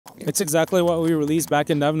It's exactly what we released back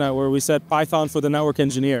in DevNet, where we said Python for the network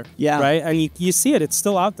engineer. Yeah. Right? And you see it, it's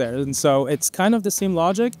still out there. And so it's kind of the same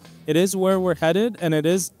logic. It is where we're headed, and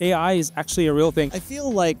AI is actually a real thing. I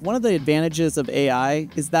feel like one of the advantages of AI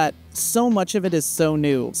is that so much of it is so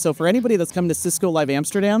new. So for anybody that's come to Cisco Live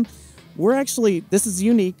Amsterdam, this is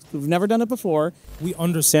unique. We've never done it before. We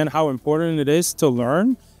understand how important it is to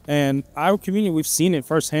learn. And our community, we've seen it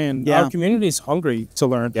firsthand. Yeah. Our community is hungry to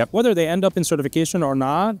learn. Yep. Whether they end up in certification or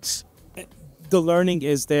not, the learning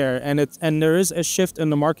is there. And there is a shift in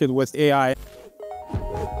the market with AI.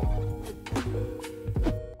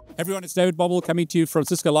 Everyone, it's David Bobble coming to you from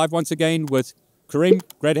Cisco Live once again with Kareem.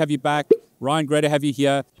 Great to have you back. Ryan, great to have you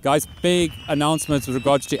here. Guys, big announcements with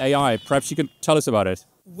regards to AI. Perhaps you can tell us about it.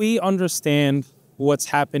 We understand what's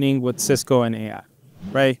happening with Cisco and AI,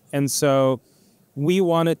 right? And so we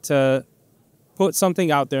wanted to put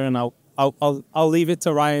something out there, and I'll leave it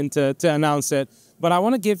to Ryan to announce it. But I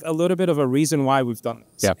want to give a little bit of a reason why we've done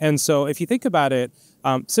this. Yeah. And so if you think about it,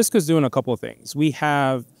 Cisco's doing a couple of things. We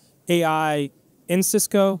have AI in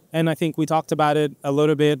Cisco, and I think we talked about it a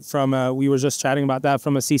little bit from we were just chatting about that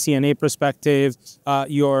from a CCNA perspective.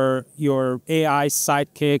 Your AI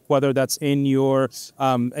sidekick, whether that's in your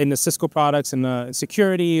in the Cisco products in the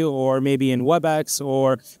security, or maybe in WebEx,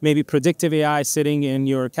 or maybe predictive AI sitting in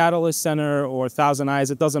your Catalyst Center or Thousand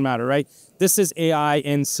Eyes, it doesn't matter, right? This is AI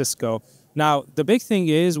in Cisco. Now, the big thing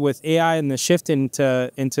is with AI and the shift into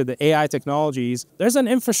the AI technologies, there's an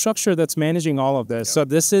infrastructure that's managing all of this. Yeah. So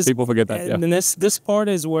this is... People forget that, yeah. And this part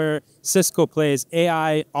is where Cisco plays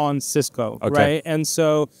AI on Cisco, okay. Right? And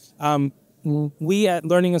so we at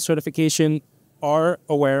Learning and Certification are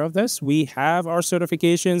aware of this. We have our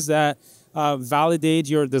certifications that validate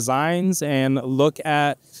your designs and look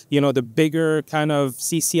at, the bigger kind of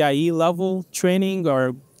CCIE level training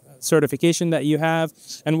or certification that you have.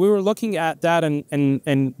 And we were looking at that,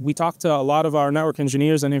 and we talked to a lot of our network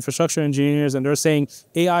engineers and infrastructure engineers, and they're saying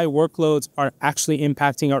AI workloads are actually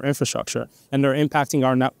impacting our infrastructure and they're impacting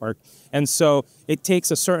our network. And so it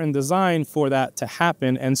takes a certain design for that to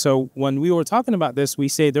happen. And so when we were talking about this, we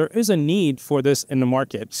say there is a need for this in the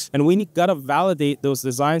market, and we got to validate those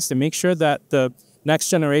designs to make sure that the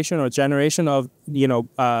next generation or generation of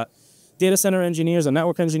data center engineers and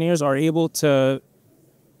network engineers are able to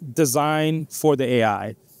design for the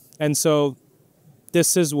AI. And so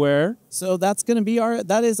this is where... So that's going to be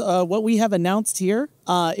that is what we have announced here.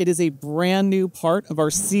 It is a brand new part of our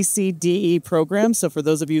CCDE program. So for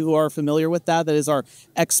those of you who are familiar with that is our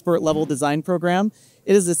expert level design program.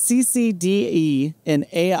 It is a CCDE in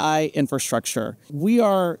AI infrastructure. We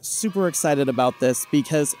are super excited about this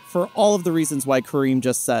because for all of the reasons why Kareem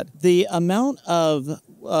just said, the amount of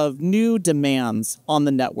new demands on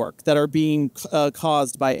the network that are being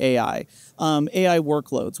caused by AI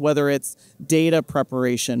workloads, whether it's data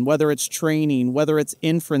preparation, whether it's training, whether it's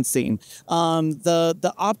inferencing,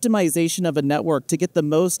 the optimization of a network to get the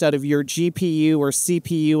most out of your GPU or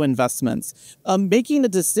CPU investments, making a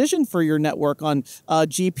decision for your network on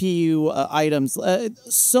GPU items.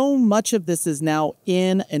 So much of this is now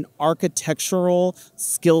in an architectural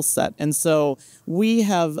skill set. And so we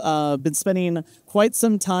have been spending quite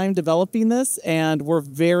some time developing this, and we're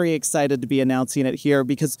very excited to be announcing it here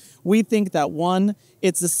because we think that, one,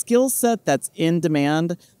 it's a skill set that's in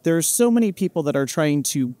demand. There's so many people that are trying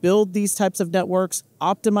to build these types of networks,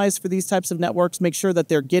 optimize for these types of networks, make sure that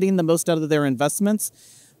they're getting the most out of their investments.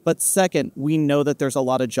 But second, we know that there's a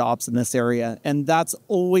lot of jobs in this area, and that's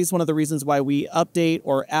always one of the reasons why we update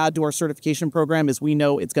or add to our certification program is we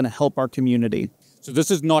know it's going to help our community. So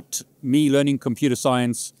this is not me learning computer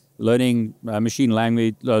science, learning machine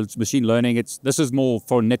learning. This is more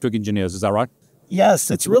for network engineers. Is that right?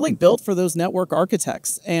 Yes, it's really built for those network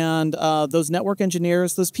architects and those network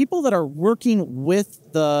engineers, those people that are working with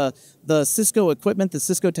the Cisco equipment, the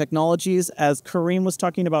Cisco technologies, as Kareem was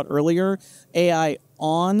talking about earlier, AI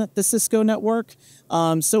on the Cisco network.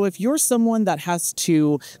 So if you're someone that has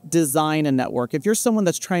to design a network, if you're someone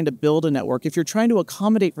that's trying to build a network, if you're trying to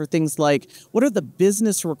accommodate for things like what are the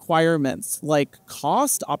business requirements, like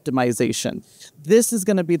cost optimization, this is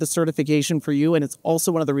going to be the certification for you. And it's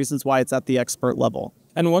also one of the reasons why it's at the expert level.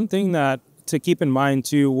 And one thing that to keep in mind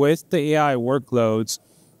too, with the AI workloads,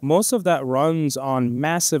 most of that runs on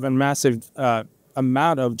massive amount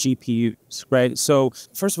of GPUs, right? So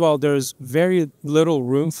first of all, there's very little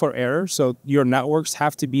room for error. So your networks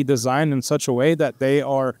have to be designed in such a way that they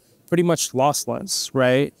are pretty much lossless,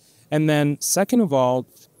 right? And then second of all,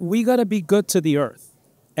 we got to be good to the earth.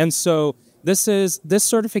 And so this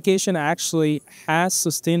certification actually has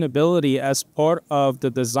sustainability as part of the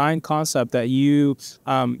design concept that you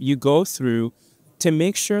go through to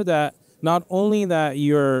make sure that not only that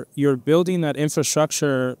you're building that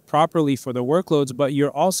infrastructure properly for the workloads, but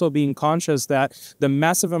you're also being conscious that the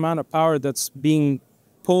massive amount of power that's being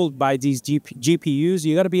pulled by these GPUs,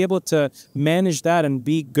 you got to be able to manage that and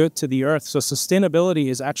be good to the earth. So sustainability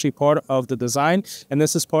is actually part of the design, and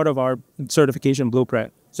this is part of our certification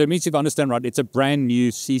blueprint. So it means, if I understand right, it's a brand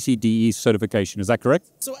new CCDE certification. Is that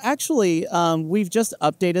correct? So actually, we've just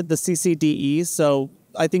updated the CCDE. So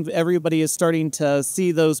I think everybody is starting to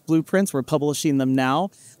see those blueprints. We're publishing them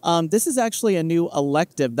now. This is actually a new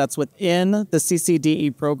elective that's within the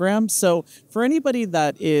CCDE program. So for anybody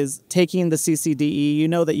that is taking the CCDE, you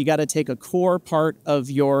know that you got to take a core part of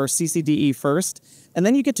your CCDE first, and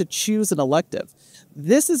then you get to choose an elective.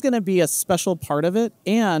 This is going to be a special part of it,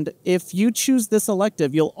 and if you choose this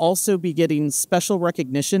elective, you'll also be getting special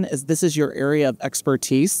recognition as this is your area of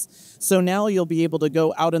expertise. So now you'll be able to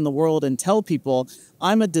go out in the world and tell people,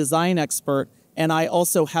 I'm a design expert, and I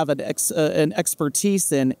also have an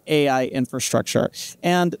expertise in AI infrastructure.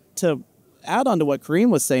 And to add on to what Kareem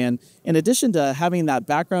was saying, in addition to having that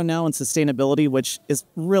background now in sustainability, which is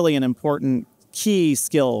really an important key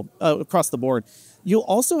skill across the board, you'll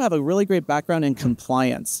also have a really great background in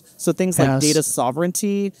compliance. So things like data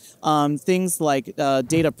sovereignty, things like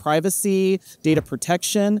data privacy, data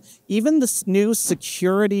protection, even the new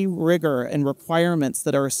security rigor and requirements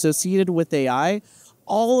that are associated with AI,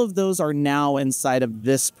 all of those are now inside of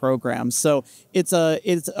this program. So it's a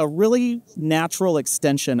really natural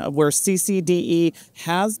extension of where CCDE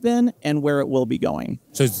has been and where it will be going.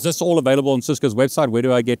 So is this all available on Cisco's website? Where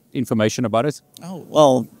do I get information about it? Oh,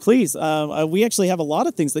 well, please. We actually have a lot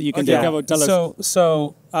of things that you can do.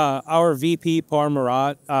 So our VP, Par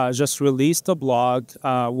Marat, just released a blog.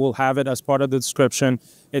 We'll have it as part of the description.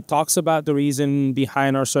 It talks about the reason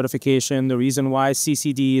behind our certification, the reason why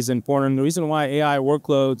CCD is important, the reason why AI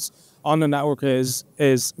workloads on the network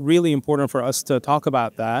is really important for us to talk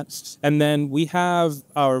about that. And then we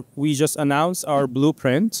just announced our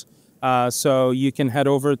blueprint. So you can head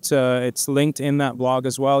over to, it's linked in that blog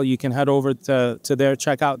as well. You can head over to there,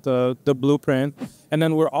 check out the blueprint. And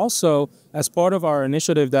then we're also, as part of our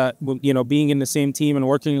initiative that, being in the same team and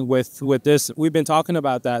working with this, we've been talking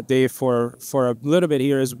about that, Dave, for a little bit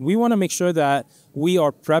here, is we want to make sure that we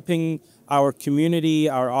are prepping our community,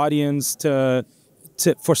 our audience for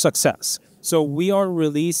success. So we are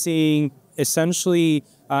releasing essentially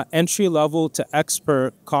entry-level to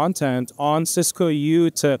expert content on Cisco U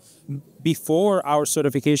before our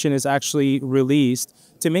certification is actually released,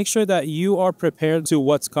 to make sure that you are prepared to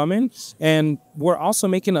what's coming. And we're also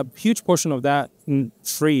making a huge portion of that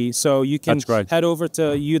free. So you can head over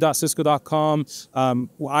to u.cisco.com.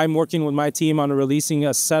 I'm working with my team on releasing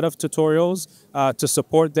a set of tutorials to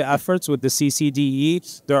support the efforts with the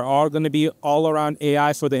CCDE. There are going to be all around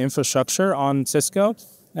AI for the infrastructure on Cisco.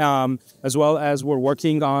 As well as we're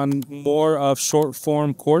working on more of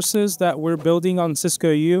short-form courses that we're building on Cisco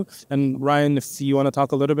U. And Ryan, if you want to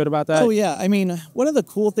talk a little bit about that. Oh, yeah. I mean, one of the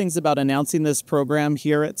cool things about announcing this program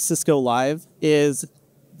here at Cisco Live is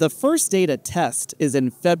the first data test is in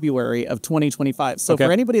February of 2025. So for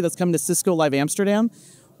anybody that's coming to Cisco Live Amsterdam,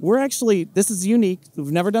 this is unique. We've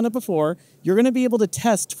never done it before. You're going to be able to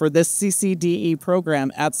test for this CCDE program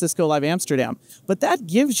at Cisco Live Amsterdam. But that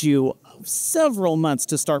gives you several months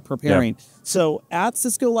to start preparing. Yeah. So at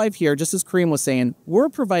Cisco Live here, just as Kareem was saying, we're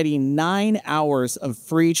providing 9 hours of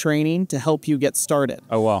free training to help you get started.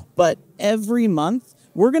 Oh, wow. But every month,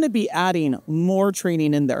 we're going to be adding more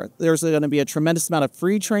training in there. There's going to be a tremendous amount of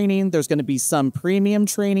free training. There's going to be some premium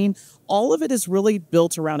training. All of it is really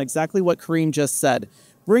built around exactly what Kareem just said,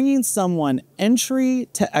 bringing someone entry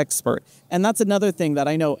to expert. And that's another thing that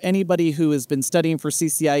I know anybody who has been studying for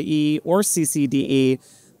CCIE or CCDE,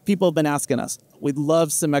 people have been asking us, we'd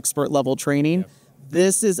love some expert level training. Yep.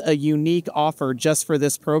 This is a unique offer just for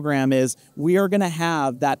this program, is we are going to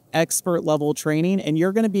have that expert level training, and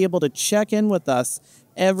you're going to be able to check in with us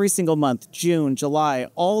every single month, June, July,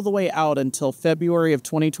 all the way out until February of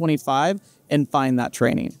 2025, and find that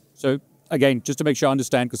training. So again, just to make sure I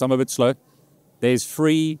understand, because I'm a bit slow, there's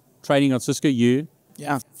free training on Cisco U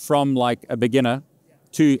from like a beginner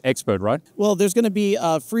to expert, right? Well, there's going to be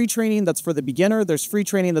free training that's for the beginner. There's free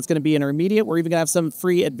training that's going to be intermediate. We're even going to have some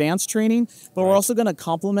free advanced training, but we're also going to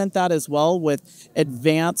complement that as well with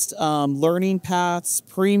advanced learning paths,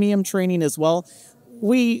 premium training as well.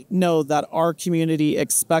 We know that our community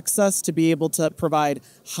expects us to be able to provide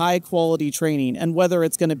high quality training, and whether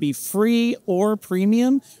it's going to be free or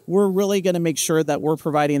premium, we're really going to make sure that we're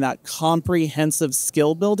providing that comprehensive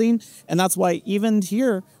skill building. And that's why even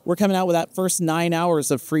here, we're coming out with that first 9 hours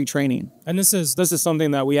of free training. And this is something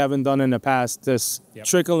that we haven't done in the past, this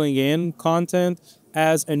trickling in content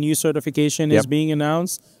as a new certification is being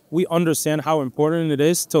announced, we understand how important it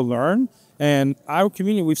is to learn. And our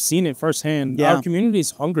community, we've seen it firsthand. Yeah. Our community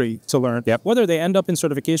is hungry to learn. Whether they end up in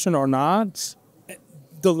certification or not,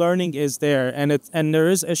 the learning is there. And there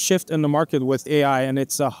is a shift in the market with AI, and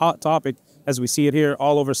it's a hot topic as we see it here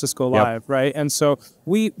all over Cisco Live, right? And so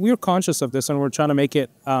we're conscious of this, and we're trying to make it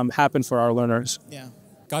happen for our learners. Yeah.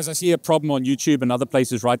 Guys, I see a problem on YouTube and other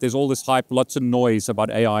places, right? There's all this hype, lots of noise about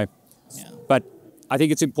AI. Yeah. But I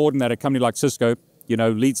think it's important that a company like Cisco,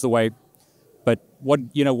 leads the way. But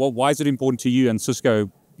why is it important to you and Cisco,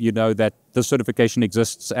 that this certification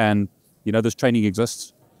exists and, this training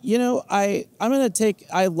exists? I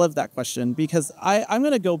love that question because I'm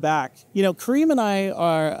going to go back. Kareem and I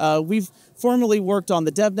are, we've formerly worked on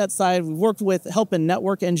the DevNet side. We've worked with helping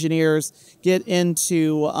network engineers get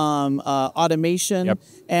into automation.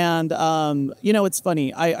 And, it's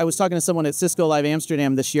funny. I was talking to someone at Cisco Live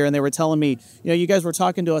Amsterdam this year, and they were telling me, you guys were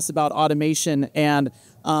talking to us about automation, and,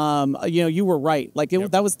 you were right. Like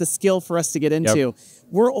that was the skill for us to get into.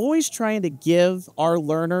 We're always trying to give our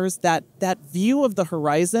learners that view of the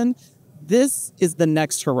horizon. This is the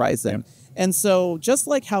next horizon. And so just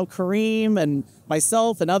like how Kareem and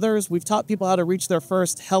myself and others, we've taught people how to reach their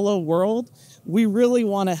first hello world, we really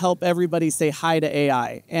want to help everybody say hi to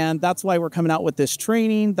AI. And that's why we're coming out with this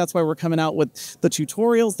training. That's why we're coming out with the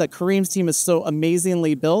tutorials that Kareem's team has so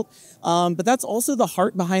amazingly built. But that's also the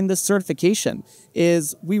heart behind this certification,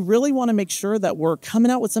 is we really want to make sure that we're coming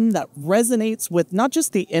out with something that resonates with not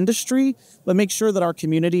just the industry, but make sure that our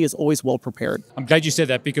community is always well prepared. I'm glad you said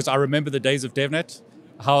that, because I remember the days of DevNet,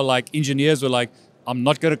 how engineers were like, I'm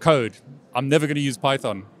not going to code. I'm never going to use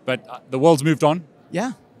Python. But the world's moved on.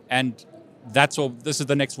 Yeah. And that's all. This is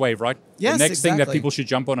the next wave, right? Yes, the next thing that people should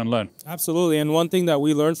jump on and learn. Absolutely. And one thing that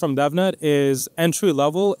we learned from DevNet is entry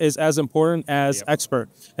level is as important as expert.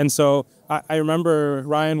 And so I remember,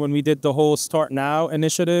 Ryan, when we did the whole Start Now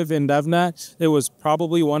initiative in DevNet, it was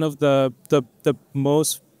probably one of the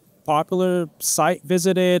most popular site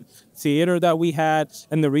visited theater that we had.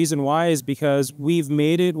 And the reason why is because we've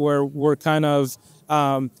made it where we're kind of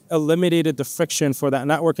eliminated the friction for that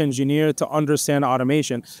network engineer to understand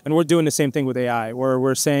automation. And we're doing the same thing with AI, where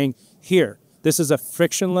we're saying, here, this is a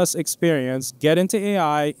frictionless experience. Get into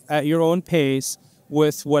AI at your own pace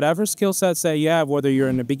with whatever skill sets that you have, whether you're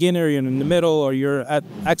in the beginner, you're in the middle, or you're at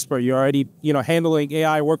expert. You're already handling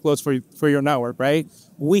AI workloads for your network, right?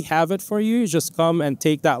 We have it for you. Just come and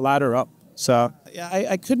take that ladder up. So yeah,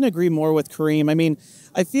 I couldn't agree more with Kareem. I mean,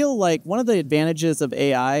 I feel like one of the advantages of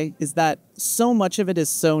AI is that so much of it is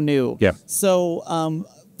so new. Yeah. So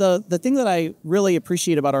the thing that I really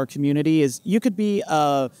appreciate about our community is you could be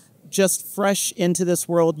just fresh into this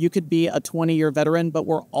world. You could be a 20-year veteran, but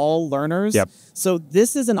we're all learners. Yep. So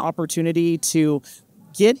this is an opportunity to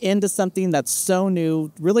get into something that's so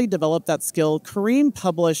new, really develop that skill. Kareem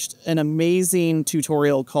published an amazing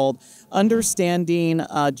tutorial called Understanding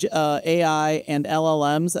AI and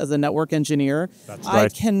LLMs as a Network Engineer. That's right. I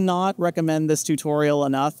cannot recommend this tutorial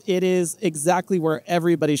enough. It is exactly where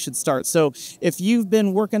everybody should start. So if you've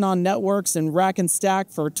been working on networks and rack and stack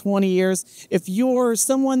for 20 years, if you're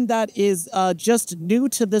someone that is just new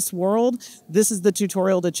to this world, this is the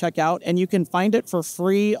tutorial to check out, and you can find it for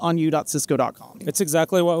free on u.cisco.com. It's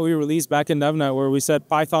exactly what we released back in DevNet, where we said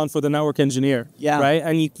Python for the network engineer. Yeah. Right?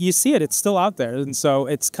 And you see it, it's still out there. And so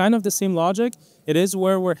it's kind of the same logic. It is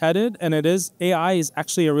where we're headed, and AI is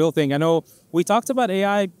actually a real thing. I know we talked about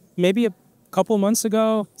AI maybe a couple months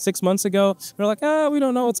ago, 6 months ago. We're like, we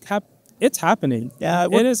don't know. It's happening. Yeah,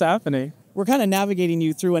 it is happening. We're kind of navigating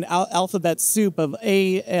you through an alphabet soup of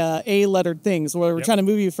A-lettered things, where we're trying to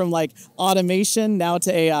move you from automation now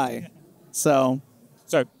to AI. So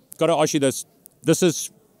got to ask you this. This is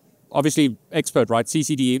obviously expert, right?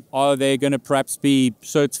 CCDE. Are there going to perhaps be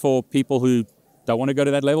certs for people who don't want to go to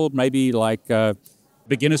that level? Maybe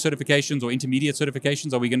beginner certifications or intermediate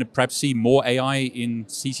certifications? Are we going to perhaps see more AI in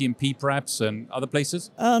CCNP perhaps and other places?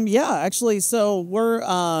 Yeah, actually. So we're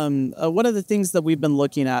one of the things that we've been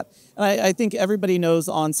looking at, and I think everybody knows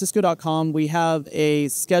on Cisco.com, we have a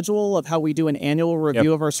schedule of how we do an annual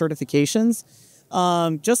review of our certifications.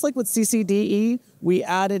 Just like with CCDE, we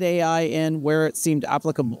added AI in where it seemed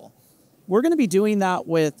applicable. We're going to be doing that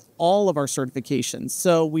with all of our certifications.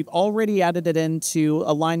 So we've already added it into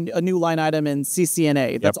a new line item in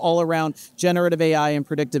CCNA. That's all around generative AI and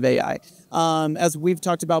predictive AI. As we've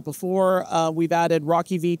talked about before, we've added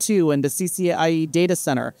Rocky V2 into CCIE Data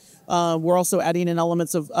Center. We're also adding in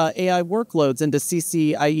elements of AI workloads into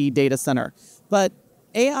CCIE Data Center. But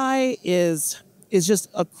AI is just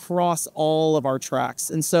across all of our tracks.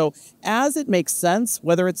 And so as it makes sense,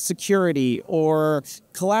 whether it's security or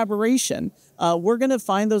collaboration, we're going to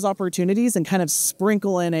find those opportunities and kind of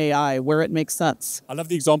sprinkle in AI where it makes sense. I love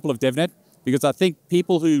the example of DevNet because I think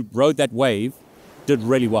people who rode that wave did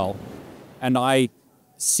really well. And I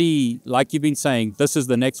see, like you've been saying, this is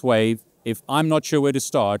the next wave. If I'm not sure where to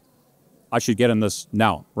start, I should get in this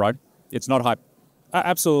now, right? It's not hype.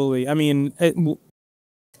 Absolutely. I mean,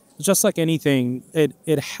 just like anything,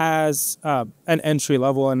 it has an entry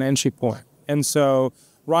level, an entry point. And so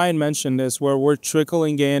Ryan mentioned this, where we're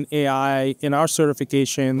trickling in AI in our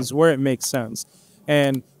certifications where it makes sense.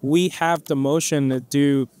 And we have the motion to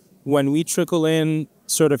do, when we trickle in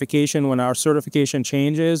certification, when our certification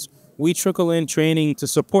changes, we trickle in training to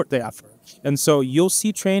support the effort. And so you'll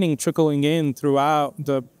see training trickling in throughout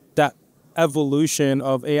that evolution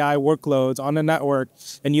of AI workloads on the network.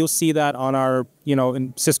 And you'll see that on our,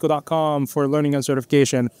 in Cisco.com for learning and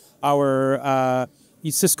certification, our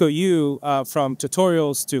Cisco U, from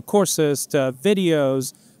tutorials to courses to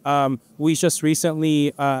videos. We just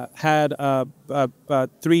recently had a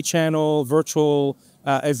 3-channel virtual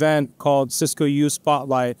event called Cisco U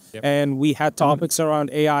Spotlight. Yep. And we had topics around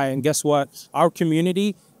AI. And guess what? Our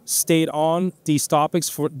community stayed on these topics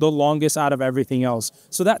for the longest out of everything else.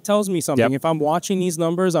 So that tells me something. Yep. If I'm watching these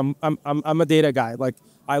numbers, I'm a data guy. Like,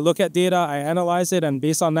 I look at data, I analyze it, and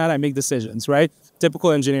based on that, I make decisions, right?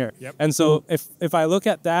 Typical engineer. Yep. And so if I look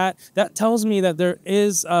at that, that tells me that there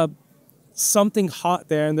is something hot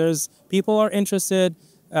there, and people are interested.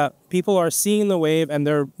 People are seeing the wave, and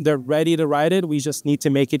they're ready to ride it. We just need to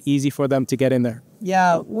make it easy for them to get in there.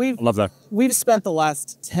 Yeah, love that. We've spent the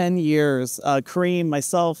last 10 years, Kareem,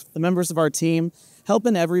 myself, the members of our team,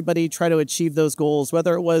 helping everybody try to achieve those goals,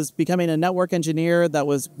 whether it was becoming a network engineer that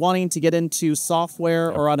was wanting to get into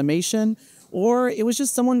software or automation, or it was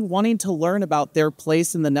just someone wanting to learn about their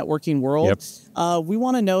place in the networking world. Yep. We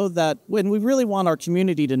want to know that, when we really want our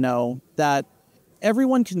community to know that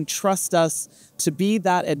everyone can trust us to be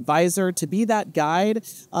that advisor, to be that guide.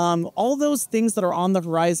 All those things that are on the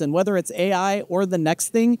horizon, whether it's AI or the next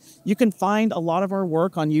thing, you can find a lot of our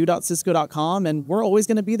work on u.cisco.com, and we're always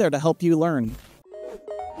going to be there to help you learn.